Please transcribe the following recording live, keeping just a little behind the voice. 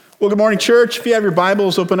Well, good morning, church. If you have your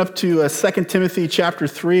Bibles, open up to 2 Timothy chapter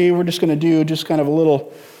 3. We're just going to do just kind of a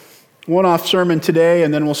little one-off sermon today,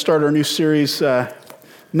 and then we'll start our new series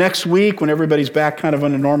next week when everybody's back kind of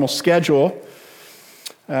on a normal schedule.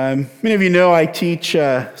 Many of you know I teach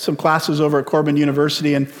some classes over at Corbin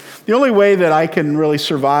University, and the only way that I can really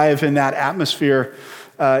survive in that atmosphere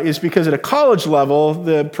is because at a college level,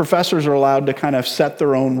 the professors are allowed to kind of set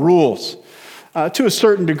their own rules. To a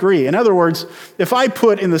certain degree. In other words, if I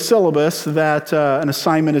put in the syllabus that an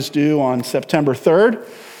assignment is due on September 3rd,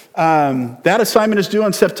 that assignment is due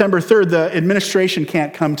on September 3rd, the administration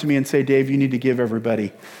can't come to me and say, Dave, you need to give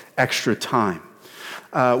everybody extra time,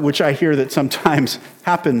 which I hear that sometimes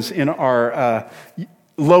happens in our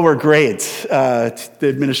lower grades. The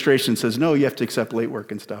administration says, no, you have to accept late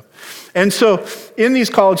work and stuff. And so in these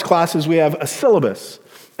college classes, we have a syllabus,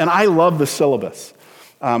 and I love the syllabus.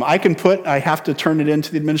 I have to turn it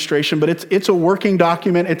into the administration, but it's a working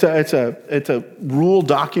document. It's a rule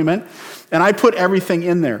document, and I put everything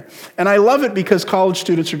in there. And I love it because college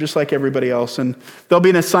students are just like everybody else, and there'll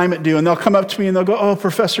be an assignment due, and they'll come up to me and they'll go, "Oh,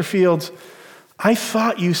 Professor Fields, I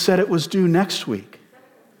thought you said it was due next week."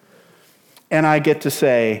 And I get to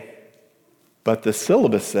say, "But the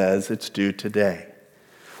syllabus says it's due today."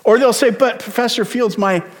 Or they'll say, "But Professor Fields,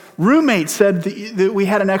 my roommate said that we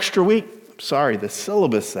had an extra week." Sorry, the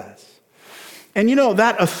syllabus says. And you know,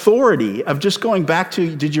 that authority of just going back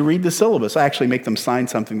to, did you read the syllabus? I actually make them sign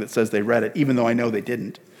something that says they read it, even though I know they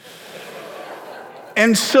didn't.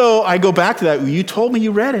 And so I go back to that. You told me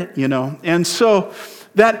you read it, you know. And so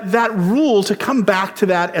that rule, to come back to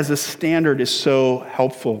that as a standard is so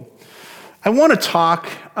helpful. I want to talk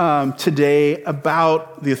today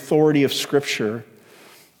about the authority of Scripture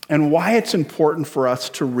and why it's important for us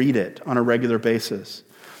to read it on a regular basis.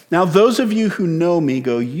 Now, those of you who know me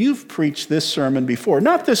go, you've preached this sermon before.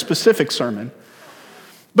 Not this specific sermon,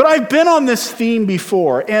 but I've been on this theme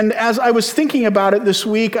before. And as I was thinking about it this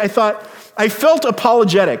week, I felt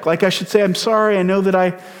apologetic. Like I should say, I'm sorry, I know that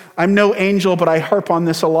I'm no angel, but I harp on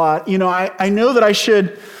this a lot. You know, I know that I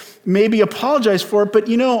should maybe apologize for it, but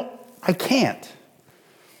you know, I can't.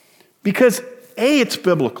 Because A, it's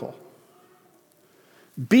biblical.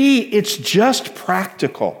 B, it's just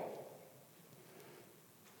practical.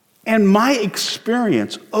 And my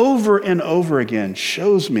experience over and over again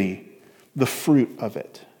shows me the fruit of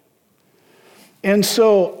it. And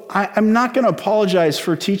so I'm not going to apologize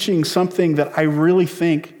for teaching something that I really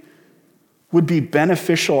think would be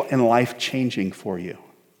beneficial and life-changing for you.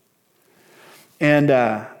 And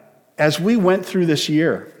as we went through this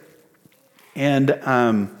year, and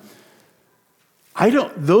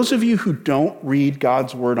those of you who don't read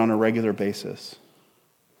God's word on a regular basis,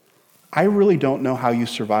 I really don't know how you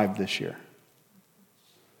survived this year.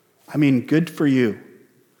 I mean, good for you.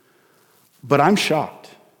 But I'm shocked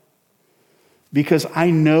because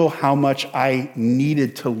I know how much I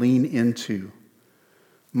needed to lean into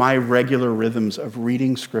my regular rhythms of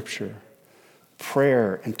reading Scripture,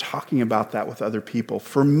 prayer, and talking about that with other people.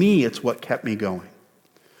 For me, it's what kept me going.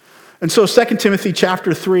 And so 2 Timothy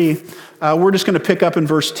chapter 3, we're just going to pick up in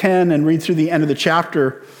verse 10 and read through the end of the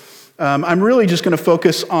chapter. I'm really just going to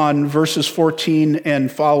focus on verses 14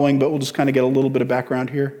 and following, but we'll just kind of get a little bit of background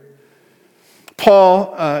here.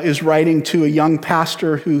 Paul is writing to a young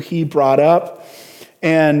pastor who he brought up,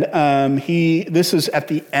 and this is at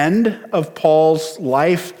the end of Paul's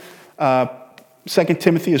life. 2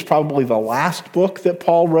 Timothy is probably the last book that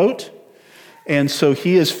Paul wrote, and so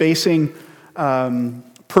he is facing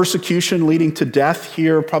persecution leading to death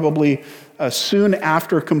here, probably soon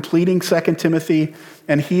after completing 2 Timothy,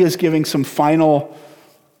 and he is giving some final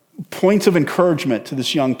points of encouragement to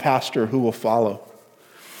this young pastor who will follow.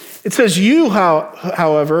 It says, "You,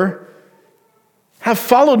 however, have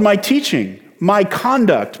followed my teaching, my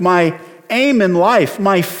conduct, my aim in life,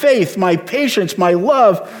 my faith, my patience, my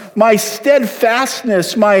love, my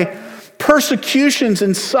steadfastness, my persecutions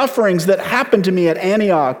and sufferings that happened to me at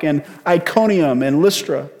Antioch and Iconium and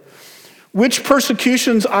Lystra, which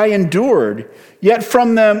persecutions I endured, yet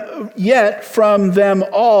from them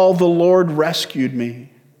all the Lord rescued me.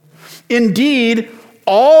 Indeed,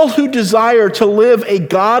 all who desire to live a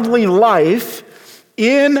godly life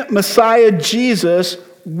in Messiah Jesus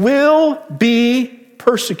will be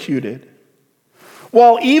persecuted,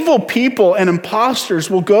 while evil people and impostors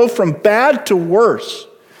will go from bad to worse,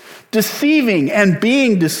 deceiving and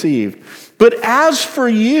being deceived. But as for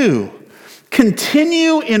you,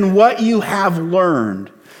 continue in what you have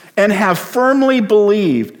learned and have firmly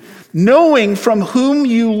believed, knowing from whom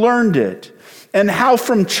you learned it, and how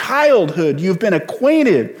from childhood you've been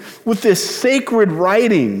acquainted with the sacred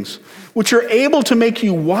writings, which are able to make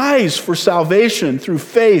you wise for salvation through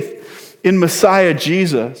faith in Messiah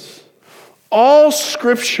Jesus. All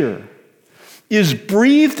Scripture is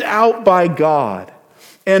breathed out by God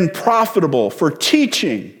and profitable for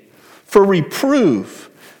teaching, for reproof,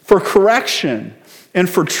 for correction, and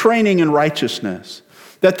for training in righteousness,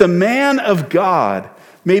 that the man of God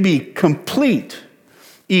may be complete,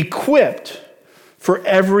 equipped for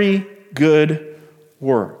every good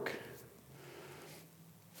work.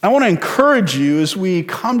 I want to encourage you as we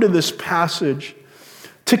come to this passage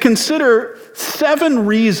to consider 7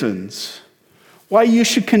 reasons why you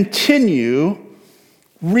should continue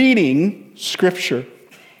reading Scripture.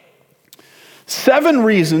 7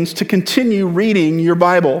 reasons to continue reading your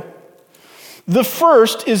Bible. The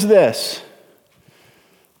first is this.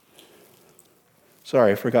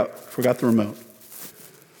 Sorry, I forgot the remote.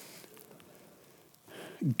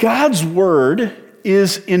 God's word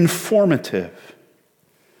is informative.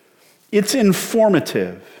 It's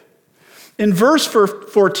informative. In verse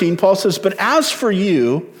 14, Paul says, "But as for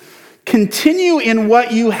you, continue in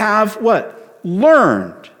what you have," what?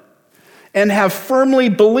 "Learned, and have firmly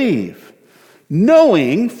believed,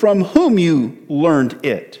 knowing from whom you learned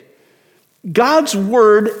it." God's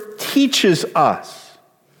word teaches us.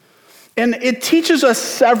 And it teaches us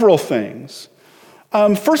several things.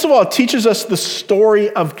 First of all, it teaches us the story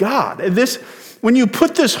of God. When you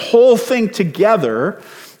put this whole thing together,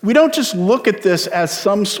 we don't just look at this as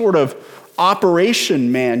some sort of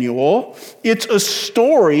operation manual. It's a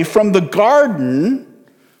story from the garden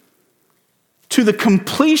to the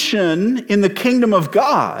completion in the kingdom of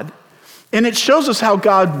God. And it shows us how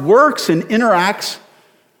God works and interacts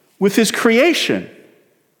with his creation.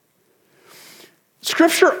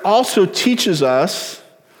 Scripture also teaches us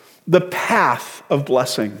the path of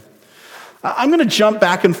blessing. I'm going to jump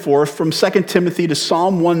back and forth from 2 Timothy to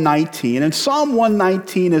Psalm 119. And Psalm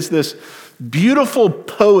 119 is this beautiful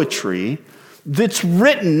poetry that's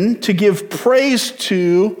written to give praise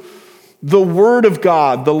to the Word of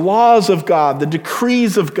God, the laws of God, the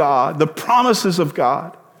decrees of God, the promises of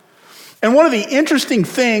God. And one of the interesting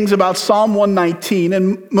things about Psalm 119,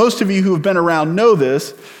 and most of you who have been around know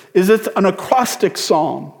this, is it's an acrostic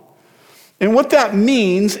psalm. And what that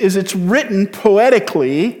means is it's written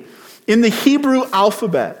poetically in the Hebrew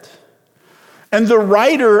alphabet. And the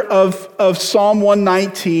writer of Psalm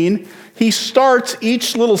 119, he starts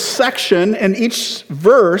each little section and each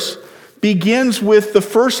verse begins with the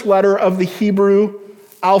first letter of the Hebrew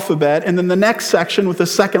alphabet, and then the next section with the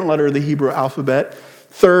second letter of the Hebrew alphabet,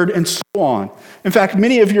 third, and so on. In fact,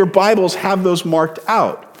 many of your Bibles have those marked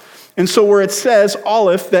out. And so where it says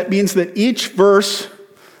Aleph, that means that each verse,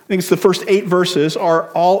 I think it's the first 8 verses, are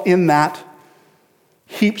all in that,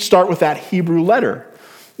 start with that Hebrew letter.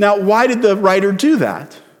 Now, why did the writer do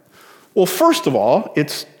that? Well, first of all,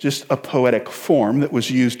 it's just a poetic form that was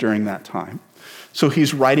used during that time. So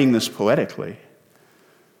he's writing this poetically.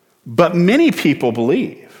 But many people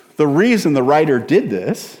believe the reason the writer did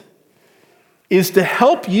this is to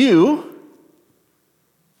help you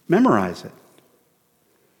memorize it.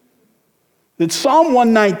 That Psalm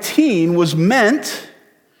 119 was meant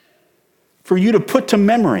for you to put to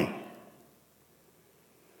memory.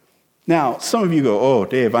 Now, some of you go, "Oh,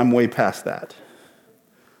 Dave, I'm way past that."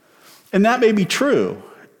 And that may be true.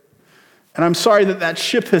 And I'm sorry that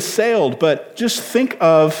ship has sailed, but just think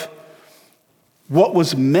of what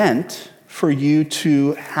was meant for you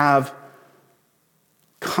to have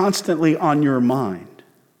constantly on your mind.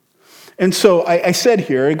 And so I said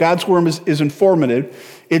here, God's word is informative.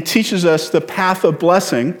 It teaches us the path of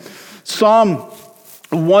blessing. Psalm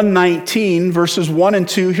 119, verses 1 and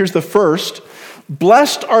 2, here's the first.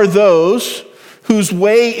 "Blessed are those whose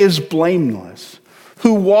way is blameless,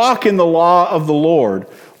 who walk in the law of the Lord.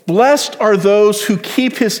 Blessed are those who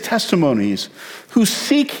keep his testimonies, who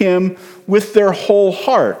seek him with their whole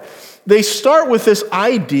heart." They start with this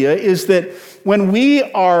idea is that when we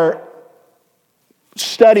are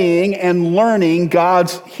studying and learning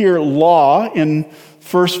God's law in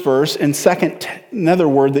first verse, and second, another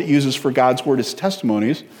word that uses for God's word is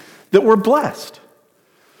testimonies, that we're blessed.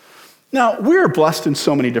 Now, we're blessed in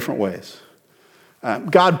so many different ways.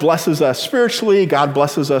 God blesses us spiritually, God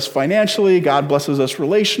blesses us financially, God blesses us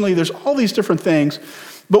relationally. There's all these different things.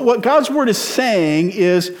 But what God's word is saying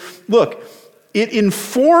is, look, it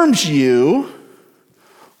informs you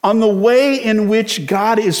on the way in which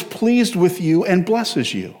God is pleased with you and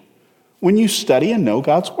blesses you when you study and know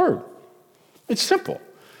God's word. It's simple.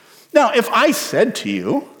 Now, if I said to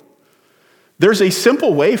you, there's a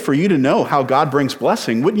simple way for you to know how God brings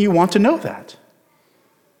blessing, wouldn't you want to know that?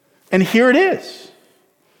 And here it is.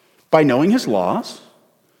 By knowing his laws,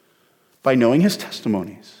 by knowing his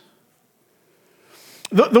testimonies.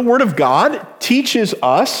 The Word of God teaches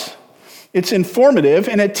us, it's informative,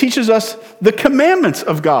 and it teaches us the commandments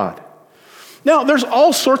of God. Now, there's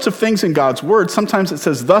all sorts of things in God's Word. Sometimes it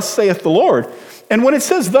says, thus saith the Lord. And when it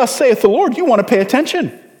says, thus saith the Lord, you want to pay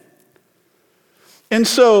attention. And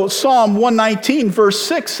so Psalm 119, verse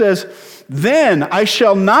 6 says, then I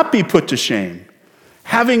shall not be put to shame,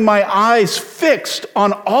 having my eyes fixed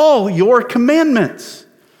on all your commandments.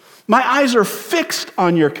 My eyes are fixed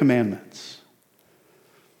on your commandments.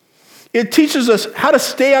 It teaches us how to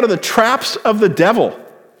stay out of the traps of the devil.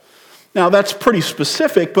 Now, that's pretty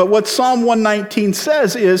specific, but what Psalm 119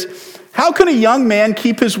 says is, how can a young man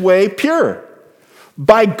keep his way pure?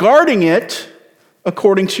 By guarding it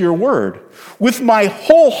according to your word. With my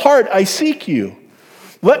whole heart I seek you.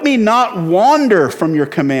 Let me not wander from your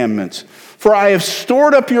commandments, for I have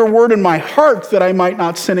stored up your word in my heart that I might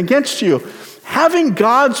not sin against you. Having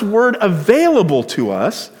God's word available to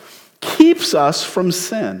us keeps us from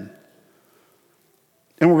sin.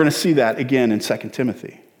 And we're going to see that again in 2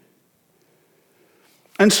 Timothy.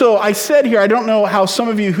 And so I said here, I don't know how some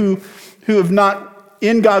of you who have not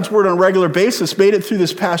in God's word on a regular basis made it through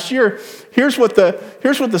this past year. Here's what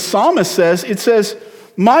the psalmist says. It says,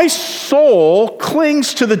 my soul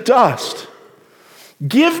clings to the dust.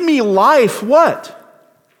 Give me life, what?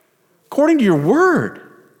 According to your word.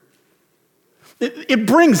 It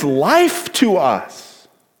brings life to us.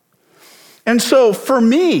 And so for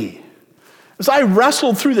me, as I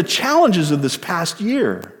wrestled through the challenges of this past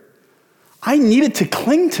year, I needed to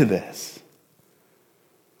cling to this.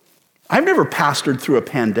 I've never pastored through a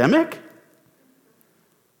pandemic.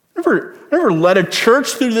 Never led a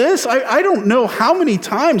church through this. I don't know how many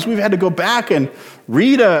times we've had to go back and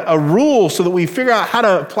read a rule so that we figure out how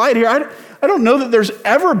to apply it here. I don't know that there's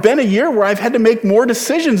ever been a year where I've had to make more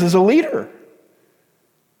decisions as a leader.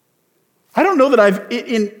 I don't know that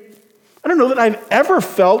I've ever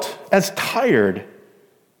felt as tired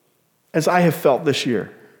as I have felt this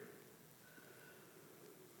year.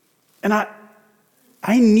 And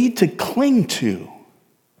I need to cling to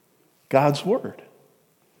God's word.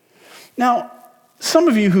 Now, some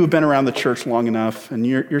of you who have been around the church long enough, and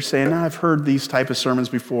you're saying, I've heard these type of sermons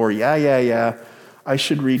before. Yeah. I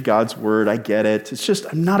should read God's word. I get it. It's just,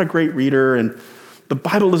 I'm not a great reader, and the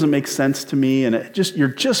Bible doesn't make sense to me, and you're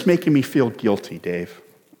just making me feel guilty, Dave.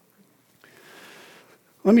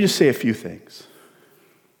 Let me just say a few things.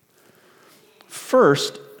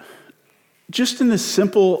 First, just in the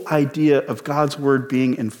simple idea of God's word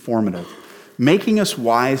being informative, making us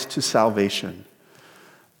wise to salvation.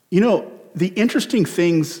 You know, the interesting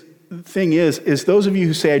thing is those of you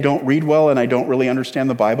who say I don't read well and I don't really understand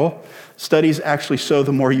the Bible, studies actually show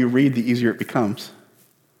the more you read, the easier it becomes.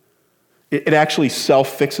 It actually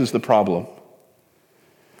self-fixes the problem.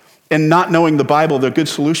 And not knowing the Bible, the good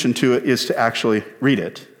solution to it is to actually read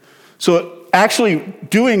it. So actually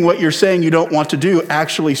doing what you're saying you don't want to do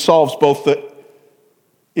actually solves both the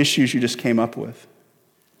issues you just came up with.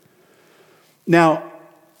 Now,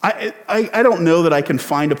 I don't know that I can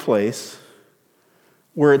find a place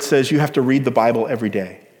where it says you have to read the Bible every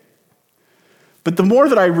day. But the more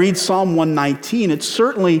that I read Psalm 119, it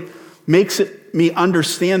certainly makes me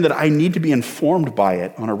understand that I need to be informed by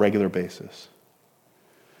it on a regular basis.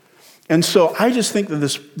 And so I just think that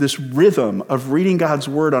this rhythm of reading God's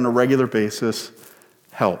word on a regular basis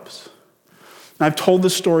helps. And I've told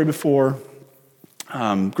this story before.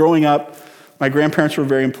 Growing up, my grandparents were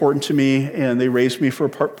very important to me, and they raised me for a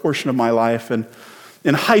portion of my life. And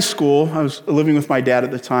in high school, I was living with my dad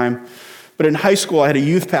at the time, but in high school, I had a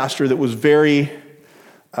youth pastor that was very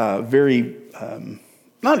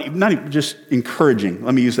not even just encouraging.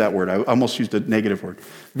 Let me use that word. I almost used a negative word.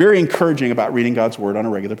 Very encouraging about reading God's word on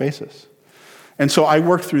a regular basis. And so I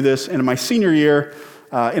worked through this, and in my senior year,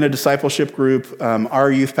 in a discipleship group,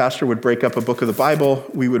 our youth pastor would break up a book of the Bible.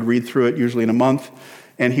 We would read through it usually in a month,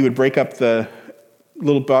 and he would break up the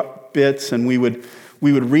little bits, and we would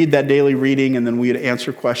read that daily reading, and then we would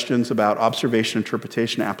answer questions about observation,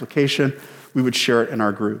 interpretation, application. We would share it in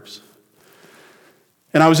our groups.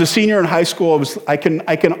 And I was a senior in high school. I can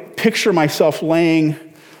picture myself laying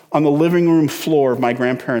on the living room floor of my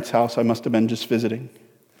grandparents' house. I must have been just visiting.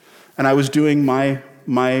 And I was doing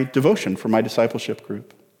my devotion for my discipleship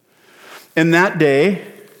group. And that day,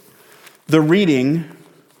 the reading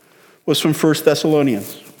was from 1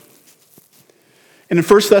 Thessalonians. And in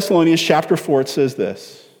 1 Thessalonians chapter 4, it says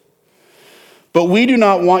this: "But we do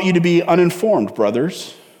not want you to be uninformed,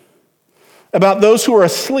 brothers, about those who are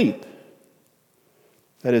asleep,"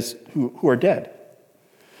 that is, who are dead,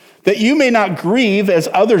 "that you may not grieve as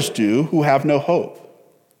others do who have no hope.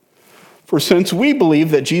 For since we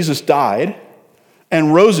believe that Jesus died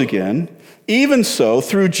and rose again, even so,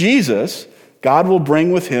 through Jesus, God will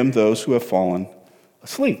bring with him those who have fallen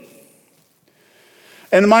asleep.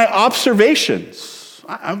 And my observations,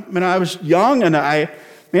 I was young, and I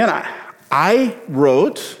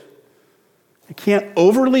wrote, I can't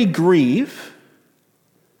overly grieve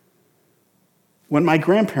when my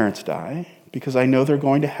grandparents die, because I know they're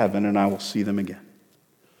going to heaven and I will see them again.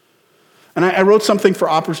 And I wrote something for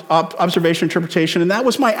observation interpretation, and that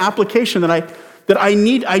was my application, that I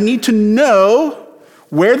need to know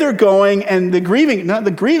where they're going, and the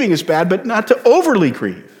grieving is bad, but not to overly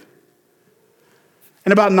grieve.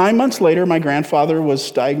 And about 9 months later, my grandfather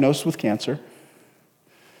was diagnosed with cancer,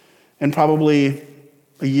 and probably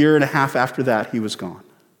a year and a half after that, he was gone.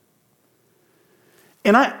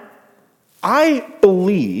 And I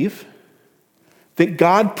believe that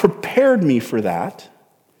God prepared me for that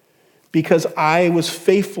because I was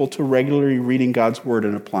faithful to regularly reading God's word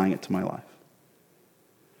and applying it to my life.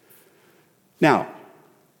 Now,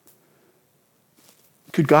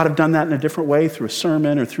 could God have done that in a different way, through a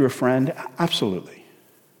sermon or through a friend? Absolutely.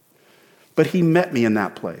 But he met me in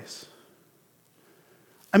that place.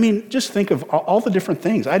 I mean, just think of all the different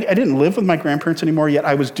things. I didn't live with my grandparents anymore, yet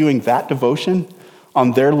I was doing that devotion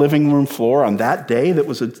on their living room floor on that day that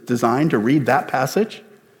was designed to read that passage.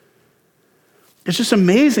 It's just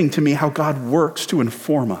amazing to me how God works to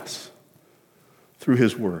inform us through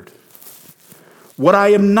his word. What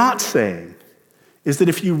I am not saying is that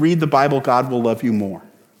if you read the Bible, God will love you more.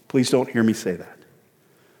 Please don't hear me say that.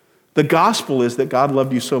 The gospel is that God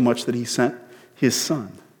loved you so much that he sent his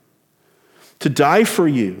son to die for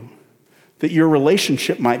you, that your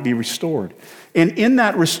relationship might be restored. And in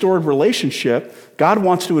that restored relationship, God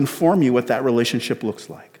wants to inform you what that relationship looks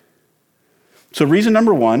like. So reason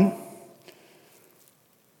number one,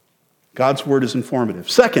 God's word is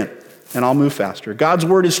informative. Second, and I'll move faster, God's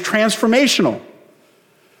word is transformational.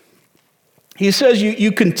 He says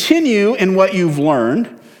you continue in what you've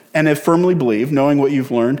learned and have firmly believed, knowing what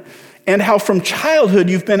you've learned, and how from childhood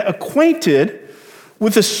you've been acquainted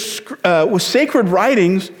with sacred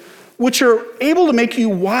writings, which are able to make you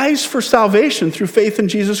wise for salvation through faith in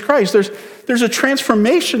Jesus Christ. There's a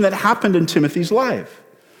transformation that happened in Timothy's life.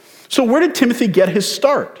 So where did Timothy get his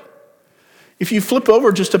start? If you flip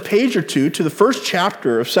over just a page or two to the first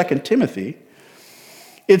chapter of 2 Timothy,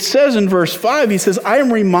 it says in verse 5, he says, I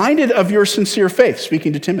am reminded of your sincere faith,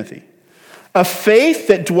 speaking to Timothy, a faith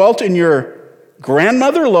that dwelt in your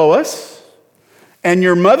grandmother Lois and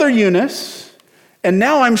your mother Eunice, and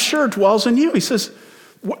now I'm sure dwells in you. He says,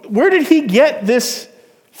 where did he get this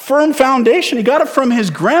firm foundation? He got it from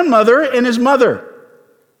his grandmother and his mother.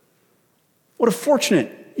 What a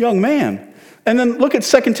fortunate young man. And then look at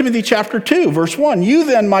 2 Timothy chapter 2, verse 1. You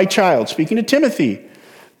then, my child, speaking to Timothy,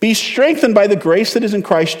 be strengthened by the grace that is in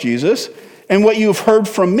Christ Jesus, and what you have heard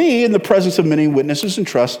from me in the presence of many witnesses, and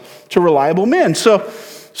trust to reliable men. So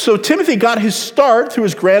Timothy got his start through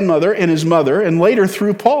his grandmother and his mother, and later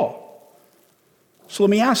through Paul. So let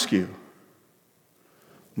me ask you,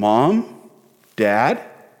 Mom, Dad,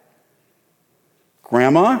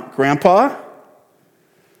 Grandma, Grandpa,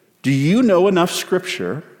 do you know enough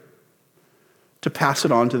Scripture to pass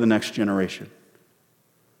it on to the next generation?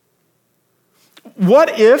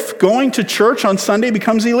 What if going to church on Sunday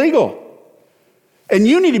becomes illegal and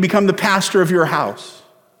you need to become the pastor of your house?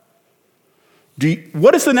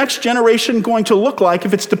 What is the next generation going to look like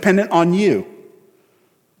if it's dependent on you?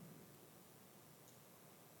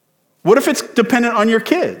 What if it's dependent on your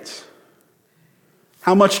kids?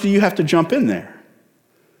 How much do you have to jump in there?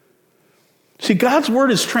 See, God's word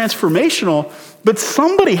is transformational, but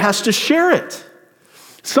somebody has to share it.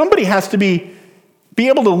 Somebody has to be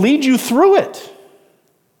able to lead you through it.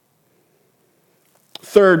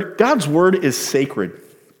 Third, God's word is sacred.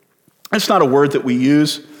 That's not a word that we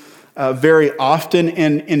use very often.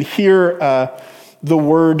 And here, the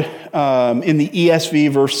word in the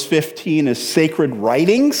ESV, verse 15, is sacred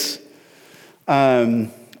writings.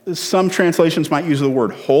 Some translations might use the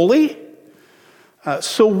word holy.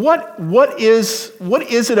 So what is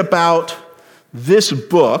it about this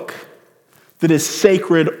book that is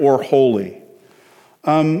sacred or holy?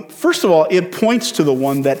 First of all, it points to the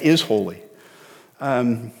one that is holy.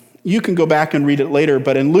 You can go back and read it later,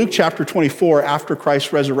 but in Luke chapter 24, after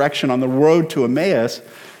Christ's resurrection on the road to Emmaus,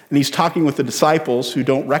 and he's talking with the disciples who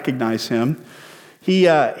don't recognize him, he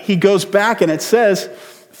goes back and it says,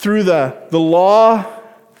 through the law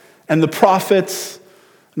and the prophets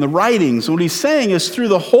and the writings, what he's saying is through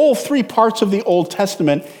the whole 3 parts of the Old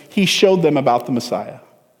Testament, he showed them about the Messiah.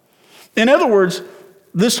 In other words,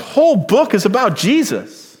 this whole book is about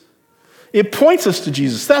Jesus. It points us to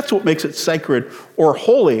Jesus. That's what makes it sacred or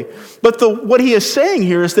holy. But what he is saying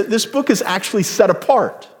here is that this book is actually set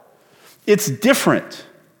apart. It's different.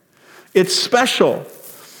 It's special.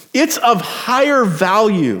 It's of higher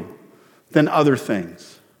value than other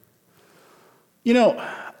things. You know,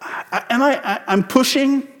 I'm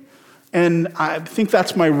pushing, and I think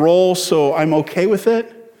that's my role, so I'm okay with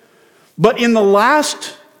it. But in the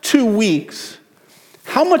last 2 weeks,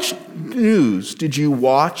 how much news did you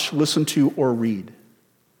watch, listen to, or read?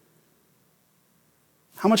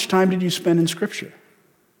 How much time did you spend in Scripture?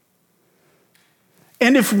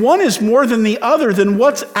 And if one is more than the other, then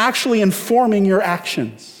what's actually informing your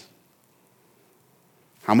actions?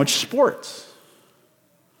 How much sports?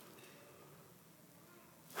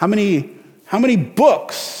 How many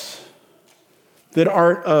books that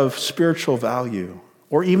aren't of spiritual value,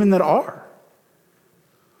 or even that are?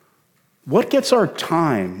 What gets our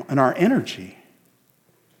time and our energy?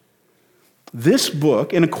 This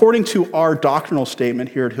book, and according to our doctrinal statement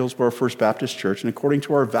here at Hillsboro First Baptist Church, and according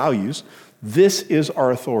to our values, this is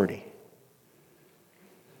our authority.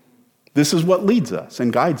 This is what leads us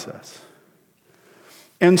and guides us.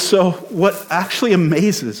 And so what actually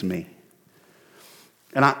amazes me,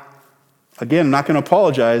 and I'm not going to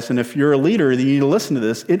apologize, and if you're a leader, you need to listen to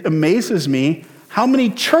this, it amazes me how many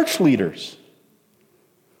church leaders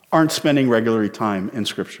aren't spending regular time in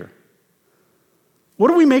Scripture.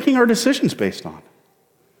 What are we making our decisions based on?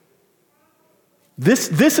 This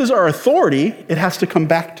is our authority. It has to come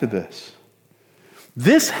back to this.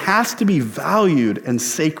 This has to be valued and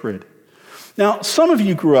sacred. Now, some of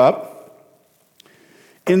you grew up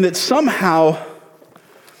in that somehow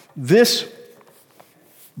this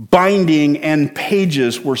binding and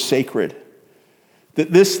pages were sacred.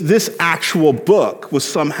 That this actual book was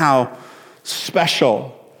somehow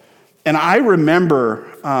special. And I remember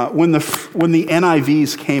when the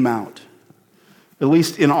NIVs came out, at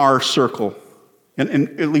least in our circle, and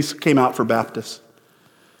at least came out for Baptists.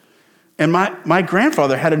 And my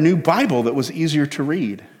grandfather had a new Bible that was easier to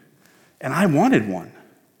read, and I wanted one.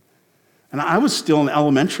 And I was still in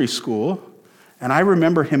elementary school, and I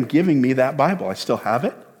remember him giving me that Bible. I still have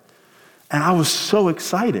it. And I was so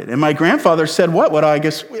excited. And my grandfather said, what I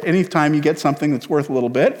guess anytime you get something that's worth a little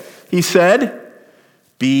bit, he said,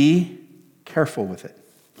 be careful with it.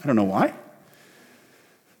 I don't know why.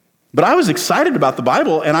 But I was excited about the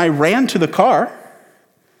Bible, and I ran to the car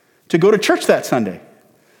to go to church that Sunday.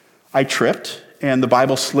 I tripped, and the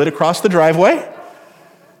Bible slid across the driveway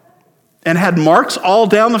and had marks all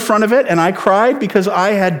down the front of it, and I cried because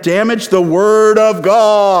I had damaged the Word of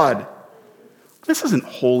God. This isn't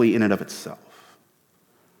holy in and of itself.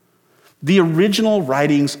 The original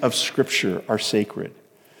writings of Scripture are sacred.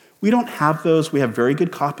 We don't have those. We have very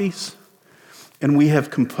good copies, and we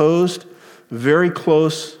have composed very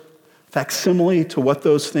close facsimile to what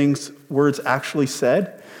those words actually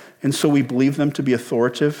said, and so we believe them to be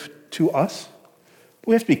authoritative to us.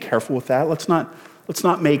 We have to be careful with that. Let's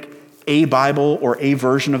not make a Bible or a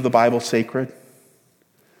version of the Bible sacred.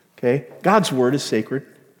 Okay? God's word is sacred,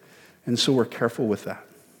 and so we're careful with that.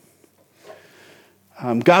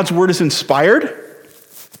 God's word is inspired.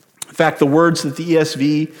 In fact, the words that the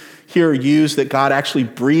ESV here use, that God actually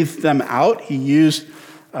breathed them out. He used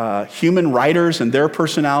human writers and their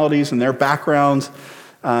personalities and their backgrounds,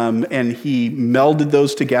 and he melded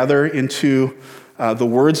those together into the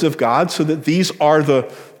words of God, so that these are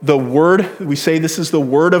the word. We say this is the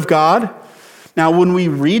word of God. Now, when we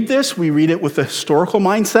read this, we read it with a historical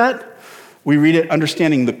mindset. We read it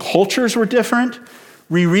understanding the cultures were different.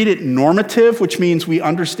 We read it normative, which means we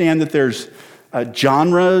understand that there's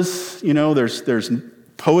genres, there's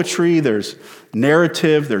poetry, there's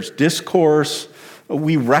narrative, there's discourse.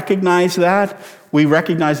 We recognize that. We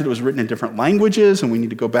recognize that it was written in different languages, and we need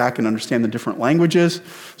to go back and understand the different languages.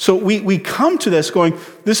 So we come to this going,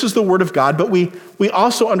 this is the word of God, but we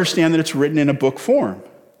also understand that it's written in a book form.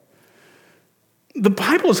 The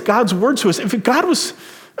Bible is God's word to us. If God was,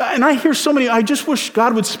 and I hear so many, I just wish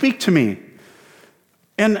God would speak to me.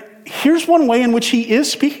 And here's one way in which he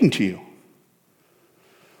is speaking to you.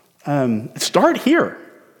 Start here.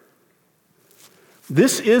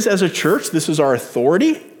 This is, as a church, this is our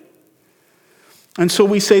authority. And so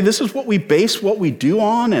we say this is what we base what we do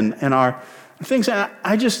on and our things. And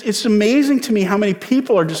it's amazing to me how many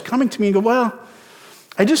people are just coming to me and go, well,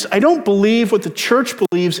 I don't believe what the church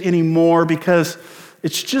believes anymore because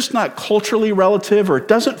it's just not culturally relative, or it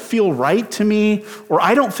doesn't feel right to me, or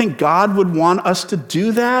I don't think God would want us to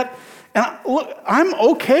do that. And look, I'm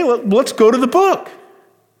okay. Let's go to the book.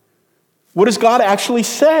 What does God actually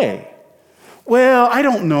say? Well, I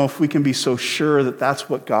don't know if we can be so sure that that's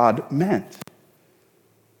what God meant.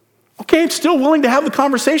 Okay, it's still willing to have the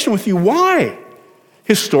conversation with you. Why?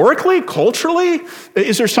 Historically, culturally?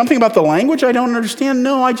 Is there something about the language I don't understand?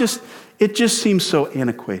 No, it just seems so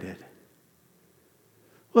antiquated.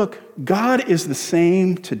 Look, God is the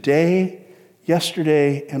same today,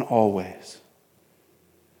 yesterday, and always.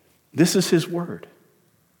 This is his word.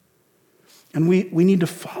 And we need to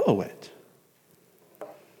follow it.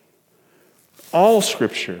 All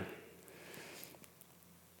Scripture,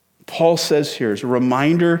 Paul says here, is a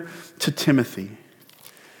reminder to Timothy.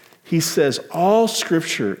 He says, all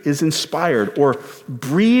Scripture is inspired or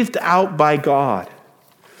breathed out by God.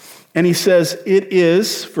 And he says, it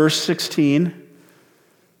is, verse 16,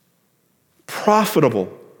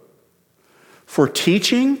 profitable for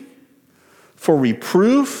teaching, for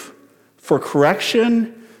reproof, for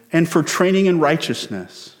correction, and for training in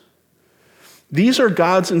righteousness. These are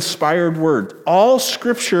God's inspired word. All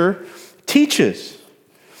Scripture teaches.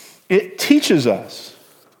 It teaches us.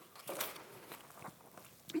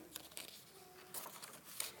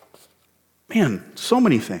 Man, so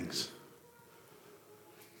many things.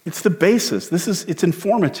 It's the basis. It's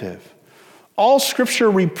informative. All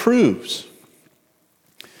Scripture reproves.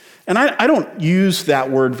 And I don't use that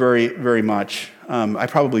word very, very much. I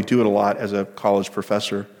probably do it a lot as a college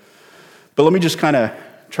professor. But let me just kind of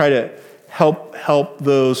try to help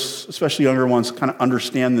those, especially younger ones, kind of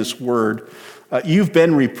understand this word. You've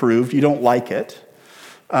been reproved. You don't like it.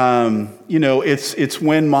 It's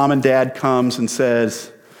when mom and dad comes and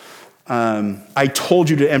says, I told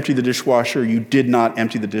you to empty the dishwasher. You did not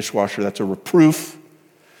empty the dishwasher. That's a reproof.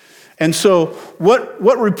 And so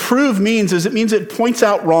what reprove means is it points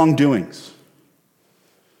out wrongdoings.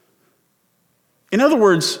 In other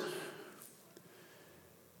words,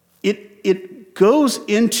 it goes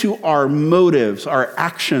into our motives, our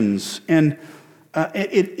actions, and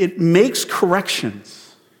it makes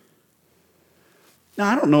corrections. Now,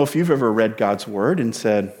 I don't know if you've ever read God's word and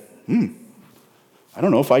said, I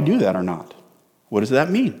don't know if I do that or not. What does that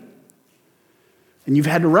mean? And you've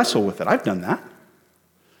had to wrestle with it. I've done that.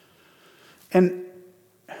 And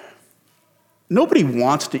nobody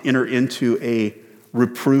wants to enter into a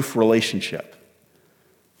reproof relationship,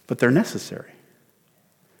 but they're necessary.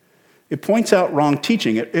 It points out wrong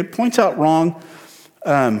teaching. It points out wrong,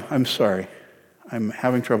 I'm sorry, I'm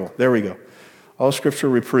having trouble. There we go. All Scripture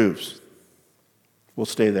reproves. We'll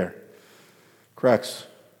stay there. Corrects.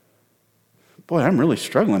 Boy, I'm really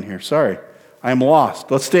struggling here. Sorry. I am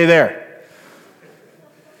lost. Let's stay there.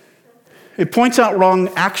 It points out wrong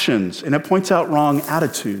actions, and it points out wrong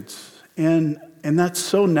attitudes. And that's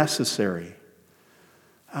so necessary.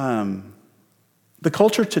 The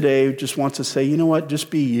culture today just wants to say, you know what,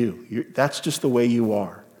 just be you. That's just the way you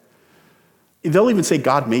are. They'll even say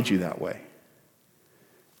God made you that way.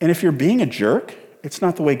 And if you're being a jerk, it's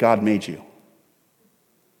not the way God made you.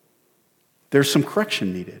 There's some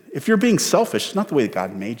correction needed. If you're being selfish, it's not the way that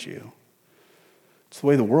God made you. It's the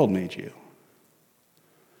way the world made you.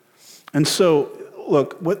 And so,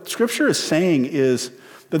 look, what Scripture is saying is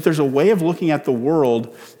that there's a way of looking at the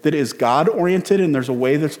world that is God-oriented, and there's a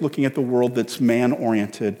way that's looking at the world that's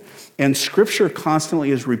man-oriented. And Scripture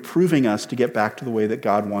constantly is reproving us to get back to the way that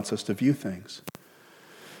God wants us to view things.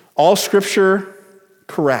 All Scripture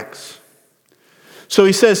corrects. So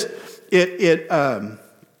he says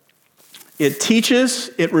it teaches,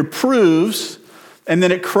 it reproves, and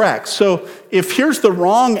then it corrects. So if here's the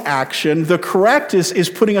wrong action, the correct is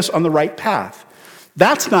putting us on the right path.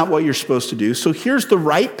 That's not what you're supposed to do. So here's the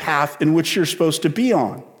right path in which you're supposed to be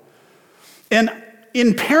on. And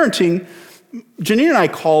in parenting, Janine and I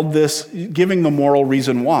called this giving the moral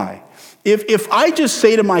reason why. If I just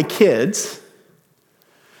say to my kids,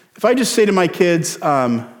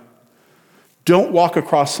 don't walk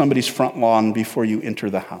across somebody's front lawn before you enter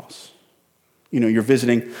the house. You know,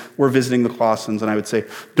 we're visiting the Clausens, and I would say,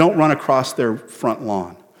 don't run across their front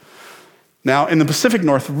lawn. Now, in the Pacific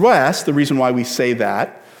Northwest, the reason why we say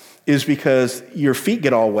that is because your feet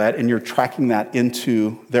get all wet and you're tracking that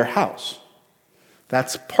into their house.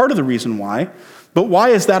 That's part of the reason why. But why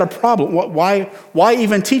is that a problem? Why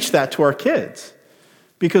even teach that to our kids?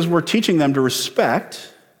 Because we're teaching them to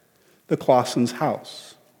respect the Clausen's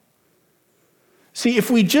house. See, if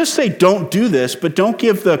we just say don't do this, but don't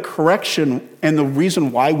give the correction and the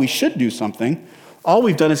reason why we should do something, all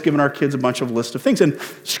we've done is given our kids a bunch of list of things. And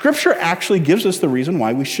Scripture actually gives us the reason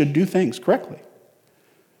why we should do things correctly.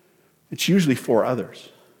 It's usually for others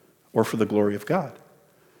or for the glory of God.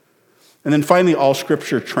 And then finally, all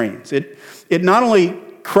Scripture trains. It not only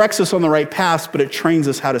corrects us on the right path, but it trains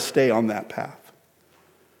us how to stay on that path.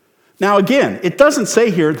 Now again, it doesn't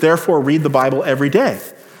say here, therefore read the Bible every day.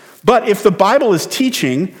 But if the Bible is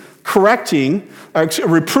teaching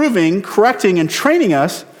reproving, correcting, and training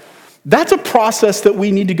us, that's a process that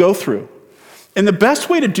we need to go through. And the best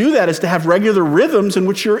way to do that is to have regular rhythms in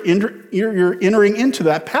which you're entering into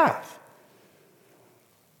that path.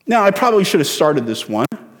 Now, I probably should have started this one,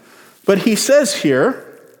 but he says here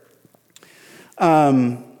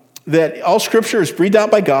that all Scripture is breathed out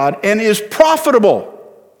by God and is profitable.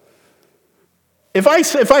 If I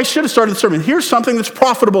should have started the sermon, here's something that's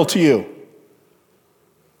profitable to you.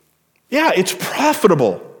 Yeah, it's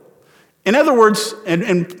profitable. In other words,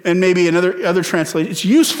 and maybe in other translations, it's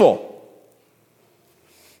useful.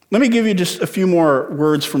 Let me give you just a few more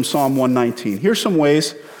words from Psalm 119. Here's some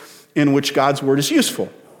ways in which God's word is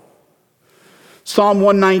useful. Psalm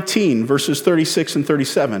 119, verses 36 and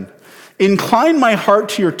 37. Incline my heart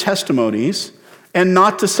to your testimonies and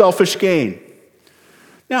not to selfish gain.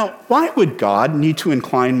 Now, why would God need to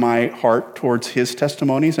incline my heart towards his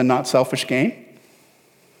testimonies and not selfish gain?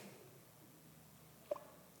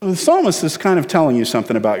 The psalmist is kind of telling you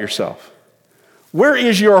something about yourself. Where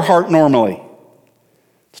is your heart normally?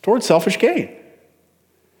 It's towards selfish gain.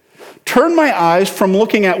 Turn my eyes from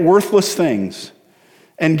looking at worthless things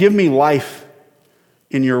and give me life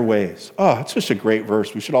in your ways. Oh, it's just a great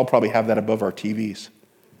verse. We should all probably have that above our TVs.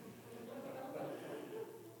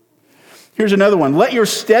 Here's another one. Let your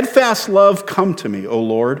steadfast love come to me, O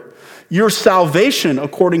Lord, your salvation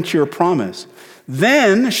according to your promise.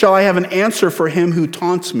 Then shall I have an answer for him who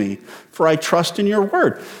taunts me, for I trust in your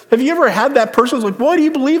word. Have you ever had that person who's like, why do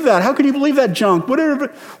you believe that? How can you believe that junk?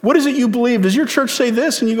 What is it you believe? Does your church say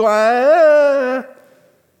this? And you go, ah.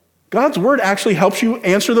 God's word actually helps you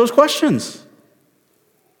answer those questions.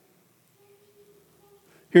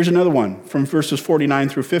 Here's another one from verses 49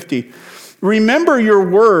 through 50. Remember your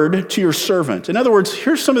word to your servant. In other words,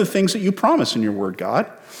 here's some of the things that you promise in your word,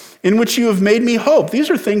 God, in which you have made me hope. These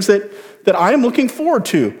are things that I am looking forward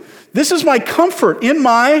to. This is my comfort in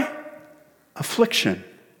my affliction,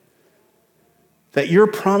 that your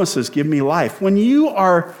promises give me life. When you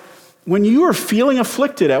are feeling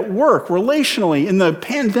afflicted at work, relationally, in the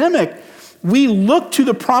pandemic, we look to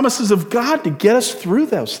the promises of God to get us through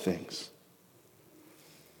those things.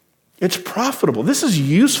 It's profitable. This is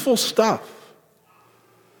useful stuff.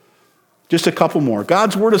 Just a couple more.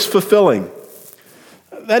 God's word is fulfilling.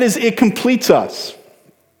 That is, it completes us.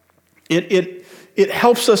 It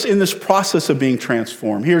helps us in this process of being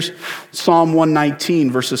transformed. Here's Psalm 119,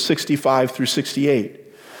 verses 65 through 68.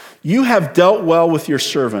 You have dealt well with your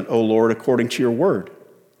servant, O Lord, according to your word.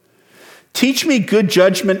 Teach me good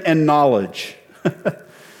judgment and knowledge.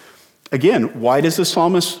 Again, why does the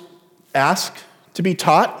psalmist ask to be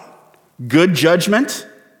taught good judgment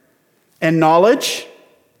and knowledge?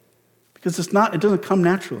 Because it doesn't come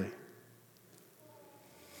naturally.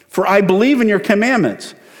 For I believe in your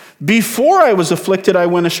commandments. Before I was afflicted, I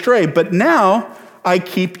went astray, but now I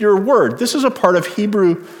keep your word. This is a part of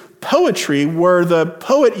Hebrew poetry where the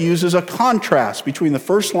poet uses a contrast between the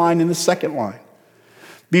first line and the second line.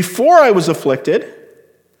 Before I was afflicted,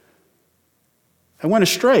 I went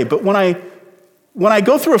astray, but when I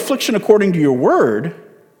go through affliction according to your word,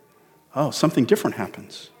 something different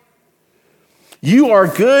happens. You are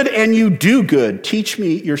good and you do good. Teach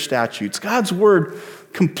me your statutes. God's word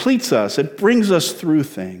completes us. It brings us through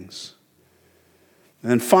things.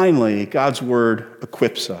 And then finally, God's word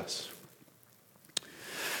equips us.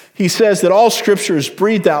 He says that all Scripture is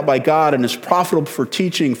breathed out by God and is profitable for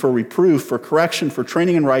teaching, for reproof, for correction, for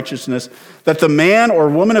training in righteousness, that the man or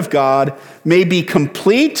woman of God may be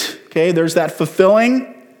complete, okay, there's that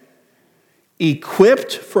fulfilling,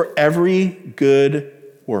 equipped for every good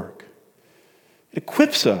work. It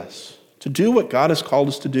equips us to do what God has called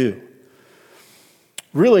us to do.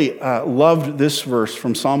 Really loved this verse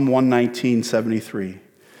from Psalm 119:73.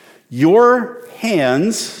 Your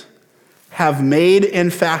hands have made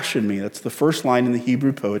and fashioned me. That's the first line in the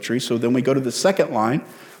Hebrew poetry. So then we go to the second line,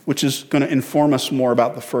 which is going to inform us more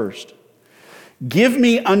about the first. Give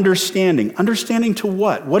me understanding. Understanding to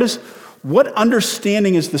what? What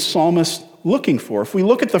understanding is the psalmist looking for? If we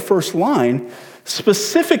look at the first line,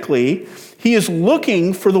 specifically, he is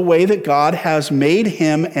looking for the way that God has made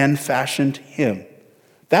him and fashioned him.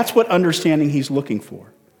 That's what understanding he's looking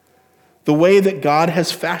for. The way that God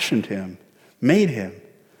has fashioned him, made him,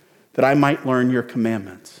 that I might learn your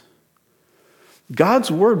commandments. God's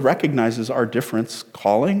word recognizes our different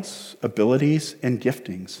callings, abilities, and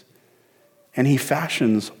giftings. And he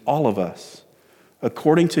fashions all of us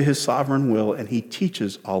according to his sovereign will, and he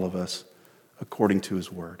teaches all of us according to his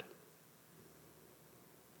word.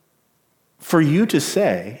 For you to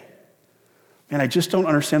say, man, I just don't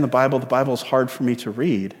understand the Bible is hard for me to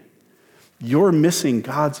read, you're missing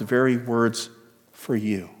God's very words for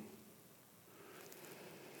you.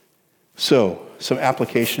 So, some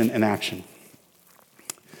application and action.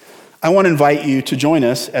 I want to invite you to join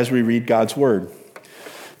us as we read God's Word.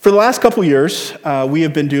 For the last couple years, we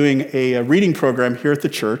have been doing a reading program here at the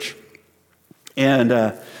church. And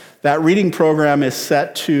that reading program is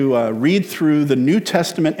set to read through the New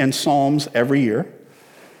Testament and Psalms every year,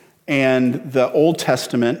 and the Old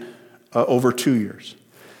Testament over 2 years.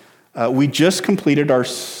 We just completed our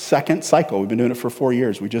second cycle. We've been doing it for 4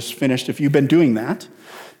 years. We just finished. If you've been doing that,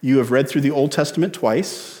 you have read through the Old Testament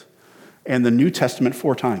twice and the New Testament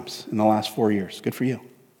 4 times in the last 4 years. Good for you.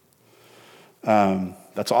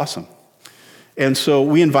 That's awesome. And so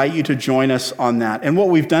we invite you to join us on that. And what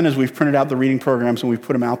we've done is we've printed out the reading programs and we've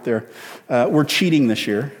put them out there. We're cheating this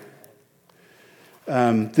year.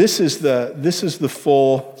 This is the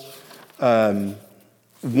full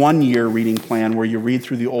 1 year reading plan where you read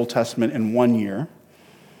through the Old Testament in 1 year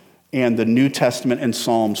and the New Testament and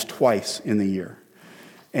Psalms twice in the year.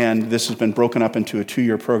 And this has been broken up into a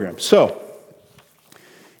 2-year program. So,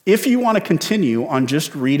 if you want to continue on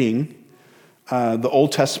just reading the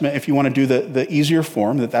Old Testament, if you want to do the easier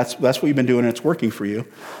form, that's what you've been doing and it's working for you,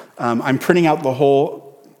 I'm printing out the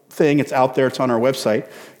whole thing. It's out there. It's on our website.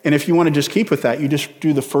 And if you want to just keep with that, you just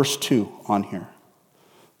do the first 2 on here.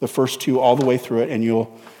 The first 2 all the way through it, and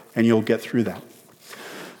you'll get through that.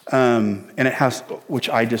 And it has, which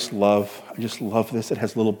I just love. I just love this. It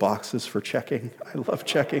has little boxes for checking. I love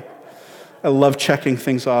checking. I love checking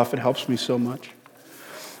things off. It helps me so much.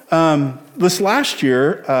 This last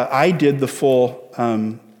year, I did the full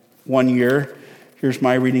 1 year. Here's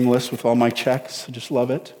my reading list with all my checks. I just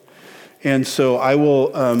love it. And so I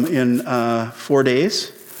will, in 4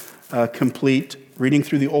 days, complete reading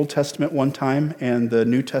through the Old Testament 1 time and the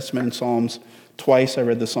New Testament and Psalms twice. I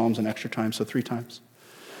read the Psalms an extra time, so 3 times.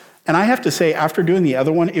 And I have to say, after doing the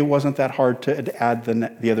other one, it wasn't that hard to add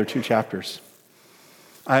the other 2 chapters.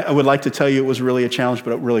 I would like to tell you it was really a challenge,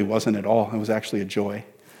 but it really wasn't at all. It was actually a joy.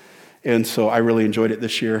 And so I really enjoyed it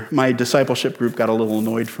this year. My discipleship group got a little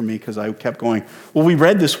annoyed for me because I kept going, well, we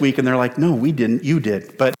read this week, and they're like, no, we didn't, you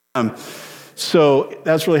did. But so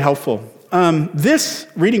that's really helpful. This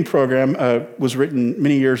reading program was written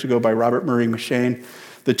many years ago by Robert Murray M'Cheyne.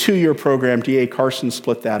 The 2-year program, D.A. Carson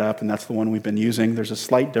split that up, and that's the one we've been using. There's a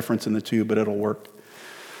slight difference in the 2, but it'll work.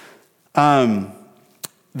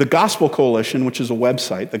 The Gospel Coalition, which is a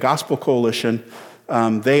website, the Gospel Coalition,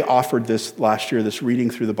 they offered this last year, this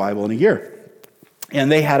reading through the Bible in a year.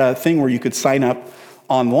 And they had a thing where you could sign up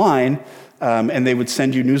online, and they would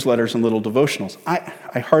send you newsletters and little devotionals.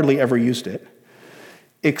 I hardly ever used it,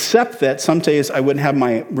 except that some days I wouldn't have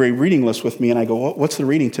my reading list with me, and I go, well, what's the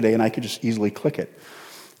reading today? And I could just easily click it.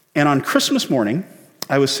 And on Christmas morning,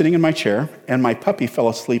 I was sitting in my chair, and my puppy fell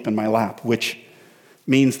asleep in my lap, which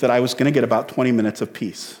means that I was going to get about 20 minutes of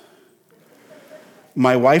peace.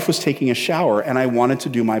 My wife was taking a shower, and I wanted to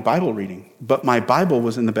do my Bible reading, but my Bible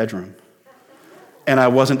was in the bedroom, and I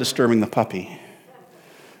wasn't disturbing the puppy.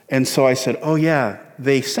 And so I said, oh yeah,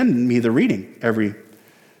 they send me the reading every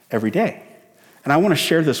day. And I want to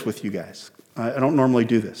share this with you guys. I don't normally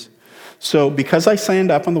do this. So because I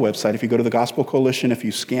signed up on the website, if you go to the Gospel Coalition, if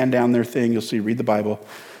you scan down their thing, you'll see Read the Bible.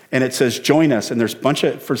 And it says, join us. And there's a bunch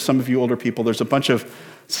of, for some of you older people, there's a bunch of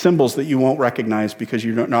symbols that you won't recognize because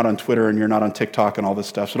you're not on Twitter and you're not on TikTok and all this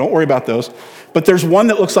stuff. So don't worry about those. But there's one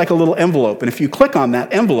that looks like a little envelope. And if you click on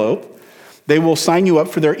that envelope, they will sign you up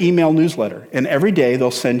for their email newsletter. And every day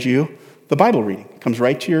they'll send you the Bible reading. It comes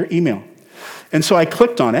right to your email. And so I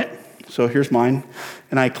clicked on it. So here's mine.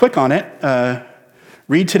 And I click on it,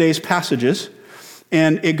 read today's passages,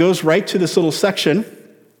 and it goes right to this little section.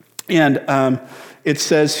 And it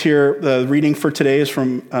says here, the reading for today is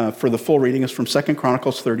from, for the full reading is from 2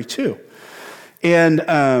 Chronicles 32. And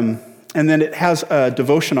then it has a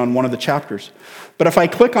devotion on one of the chapters. But if I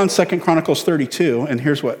click on 2 Chronicles 32, and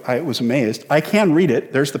here's what I was amazed, I can read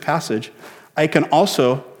it. There's the passage. I can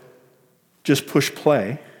also just push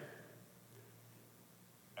play.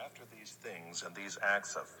 After these things and these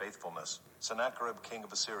acts of faithfulness, Sennacherib, king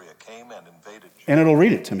of Assyria, came and invaded Judah. And it'll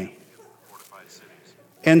read it to me.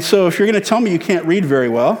 And so if you're going to tell me you can't read very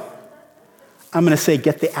well, I'm going to say,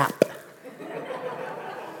 get the app.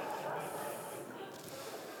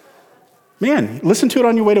 Man, listen to it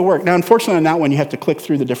on your way to work. Now, unfortunately, on that one, you have to click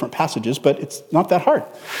through the different passages, but it's not that hard.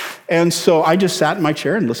 And so I just sat in my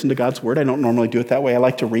chair and listened to God's word. I don't normally do it that way. I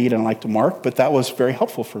like to read and I like to mark, but that was very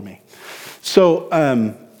helpful for me. So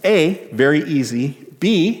A, very easy.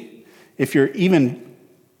 B, if you're even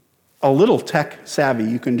a little tech savvy,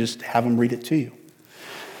 you can just have them read it to you.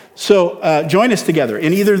 So join us together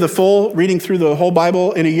in either the full reading through the whole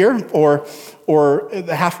Bible in a year or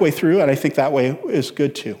the halfway through, and I think that way is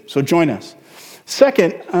good too. So join us.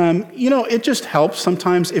 Second, it just helps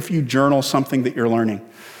sometimes if you journal something that you're learning.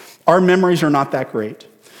 Our memories are not that great.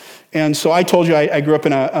 And so I told you I grew up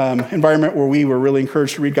in an environment where we were really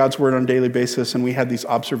encouraged to read God's word on a daily basis, and we had these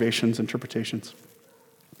observations, interpretations.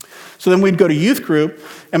 So then we'd go to youth group,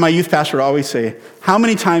 and my youth pastor would always say, how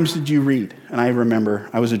many times did you read? And I remember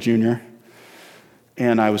I was a junior,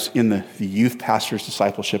 and I was in the youth pastor's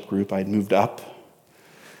discipleship group. I had moved up.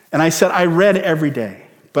 And I said, I read every day,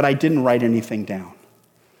 but I didn't write anything down.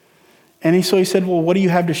 And so he said, well, what do you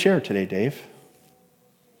have to share today, Dave?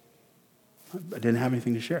 I didn't have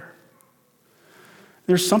anything to share.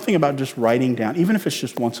 There's something about just writing down, even if it's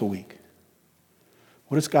just once a week.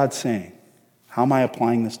 What is God saying? How am I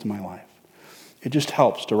applying this to my life? It just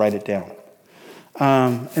helps to write it down.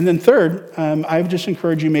 And then third, I would just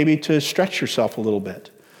encourage you maybe to stretch yourself a little bit.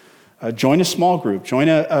 Join a small group. Join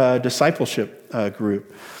a discipleship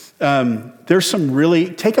group.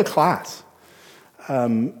 Take a class.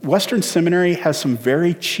 Western Seminary has some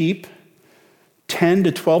very cheap $10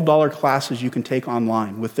 to $12 classes you can take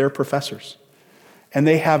online with their professors. And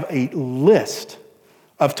they have a list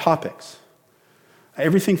of topics.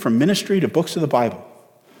 Everything from ministry to books of the Bible.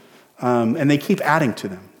 And they keep adding to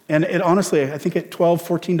them. And it honestly, I think at $12,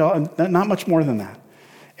 $14, not much more than that.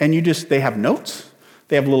 And they have notes.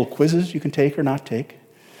 They have little quizzes you can take or not take.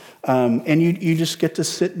 And you just get to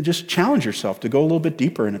sit and just challenge yourself to go a little bit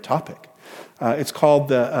deeper in a topic. It's called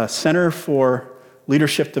the Center for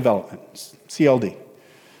Leadership Development, CLD.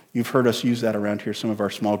 You've heard us use that around here. Some of our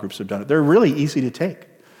small groups have done it. They're really easy to take.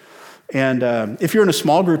 And if you're in a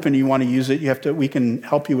small group and you want to use it, we can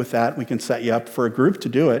help you with that. We can set you up for a group to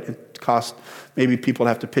do it. It costs, maybe people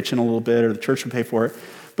have to pitch in a little bit or the church will pay for it.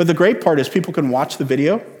 But the great part is people can watch the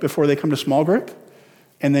video before they come to small group,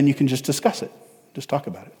 and then you can just discuss it, just talk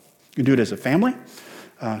about it. You can do it as a family.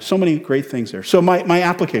 So many great things there. So my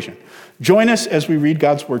application, join us as we read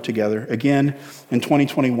God's word together. Again, in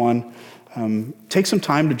 2021, take some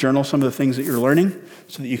time to journal some of the things that you're learning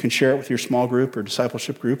so that you can share it with your small group or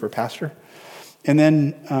discipleship group or pastor. And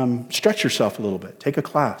then stretch yourself a little bit. Take a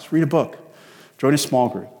class, read a book, join a small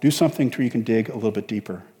group, do something where you can dig a little bit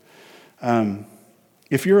deeper.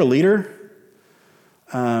 If you're a leader,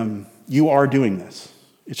 you are doing this.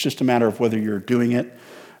 It's just a matter of whether you're doing it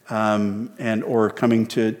or coming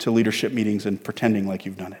to leadership meetings and pretending like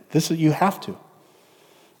you've done it. You have to.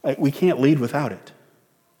 We can't lead without it.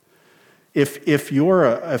 If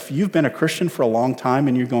you've been a Christian for a long time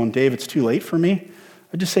and you're going, Dave, it's too late for me,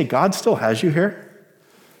 I just say God still has you here.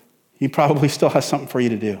 He probably still has something for you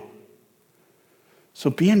to do. So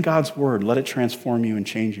be in God's word. Let it transform you and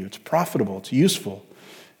change you. It's profitable. It's useful.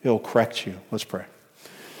 It'll correct you. Let's pray.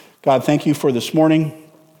 God, thank you for this morning.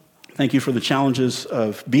 Thank you for the challenges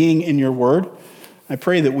of being in your word. I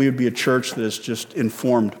pray that we would be a church that is just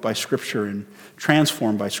informed by Scripture and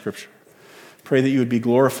transformed by Scripture. Pray that you would be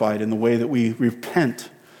glorified in the way that we repent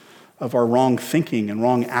of our wrong thinking and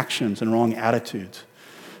wrong actions and wrong attitudes.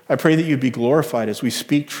 I pray that you'd be glorified as we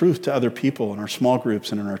speak truth to other people in our small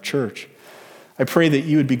groups and in our church. I pray that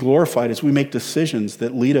you would be glorified as we make decisions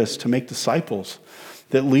that lead us to make disciples,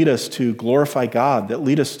 that lead us to glorify God, that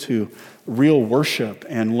lead us to real worship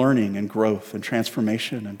and learning and growth and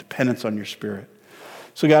transformation and dependence on your Spirit.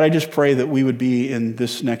 So God, I just pray that we would be in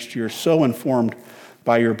this next year so informed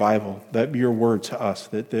by your Bible, that your word to us,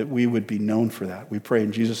 that we would be known for that. We pray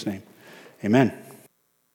in Jesus' name. Amen.